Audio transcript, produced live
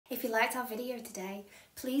If you liked our video today,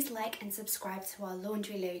 please like and subscribe to our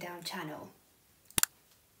Lingerie Lowdown channel.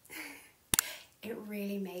 It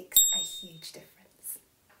really makes a huge difference.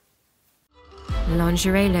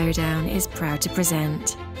 Lingerie Lowdown is proud to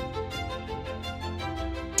present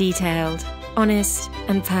detailed, honest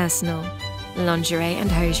and personal lingerie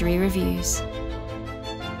and hosiery reviews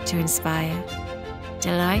to inspire,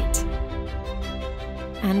 delight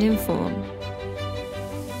and inform.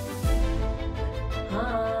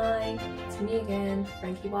 Hi, it's me again,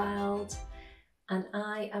 Frankii Wilde, and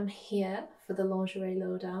I am here for the Lingerie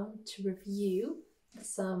Lowdown to review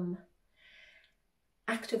some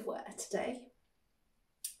activewear today.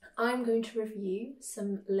 I'm going to review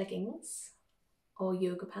some leggings or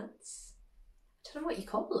yoga pants. I don't know what you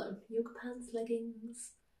call them. Yoga pants,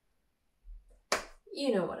 leggings.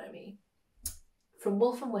 You know what I mean. From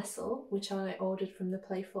Wolf & Whistle, which I ordered from the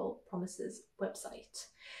Playful Promises website.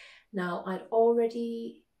 Now, I'd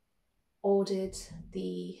already ordered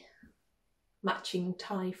the matching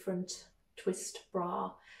tie front twist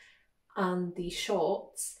bra and the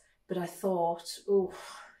shorts, but I thought, oh,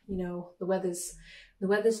 you know, the weather's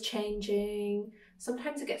changing.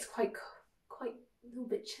 Sometimes it gets quite a little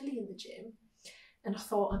bit chilly in the gym, and I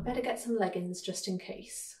thought I'd better get some leggings just in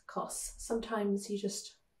case, because sometimes you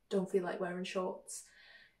just don't feel like wearing shorts,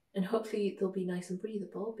 and hopefully they'll be nice and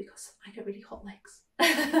breathable because I get really hot legs.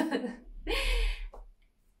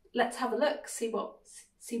 Let's have a look, see what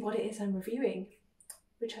it is I'm reviewing,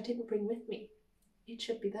 which I didn't bring with me. It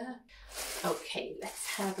should be there. Okay, let's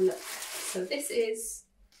have a look. So this is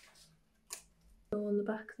on the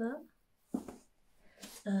back there,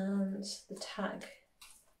 and the tag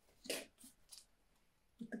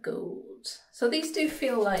with the gold. So these do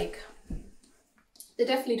feel like, they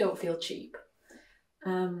definitely don't feel cheap.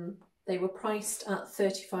 They were priced at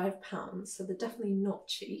 £35, so they're definitely not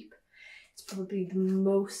cheap. It's probably the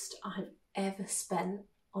most I've ever spent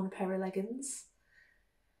on a pair of leggings.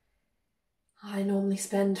 I normally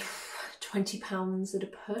spend £20 at a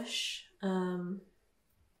push. And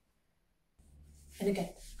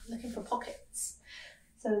again, I'm looking for pockets.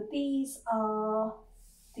 So these are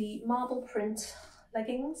the marble print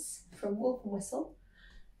leggings from Wolf & Whistle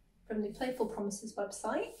from the Playful Promises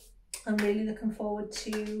website. I'm really looking forward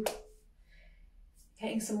to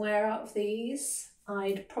getting some wear out of these.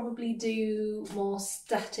 I'd probably do more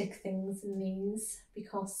static things in these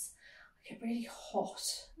because I get really hot.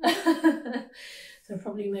 So I'll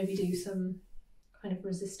probably maybe do some kind of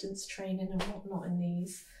resistance training and whatnot in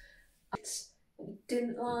these. What you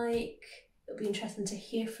didn't like, it'll be interesting to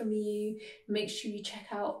hear from you. Make sure you check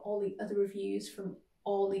out all the other reviews from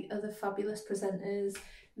all the other fabulous presenters,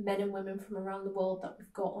 men and women from around the world that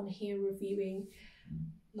we've got on here reviewing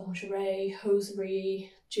lingerie, hosiery,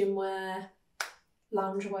 gym wear,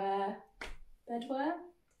 loungewear, bedwear.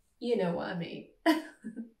 You know what I mean.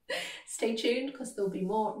 Stay tuned because there'll be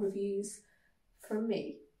more reviews from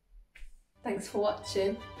me. Thanks for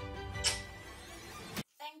watching.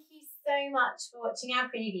 Thank you so much for watching our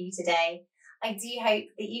preview today. I do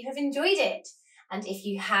hope that you have enjoyed it. And if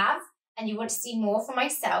you have, and you want to see more from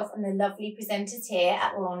myself and the lovely presenters here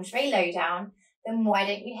at Lingerie Lowdown, then why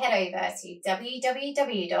don't you head over to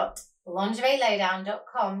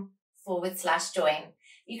www.lingerielowdown.com/join.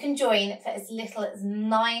 You can join for as little as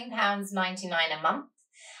 £9.99 a month.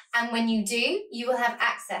 And when you do, you will have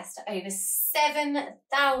access to over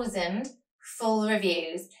 7,000 full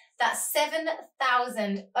reviews. That's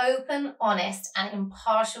 7,000 open, honest and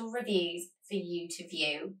impartial reviews for you to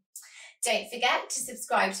view. Don't forget to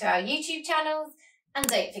subscribe to our YouTube channels, and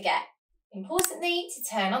don't forget, importantly, to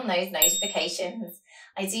turn on those notifications.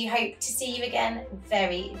 I do hope to see you again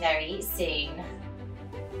very, very soon.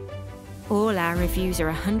 All our reviews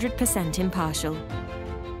are 100% impartial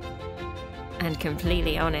and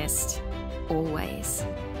completely honest, always.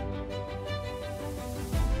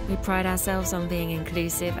 We pride ourselves on being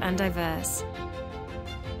inclusive and diverse.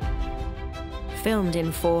 Filmed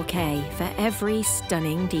in 4K for every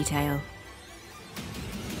stunning detail.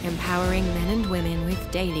 Empowering men and women with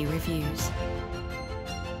daily reviews.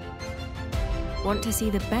 Want to see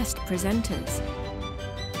the best presenters?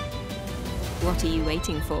 What are you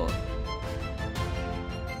waiting for?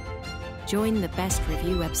 Join the best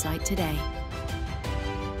review website today.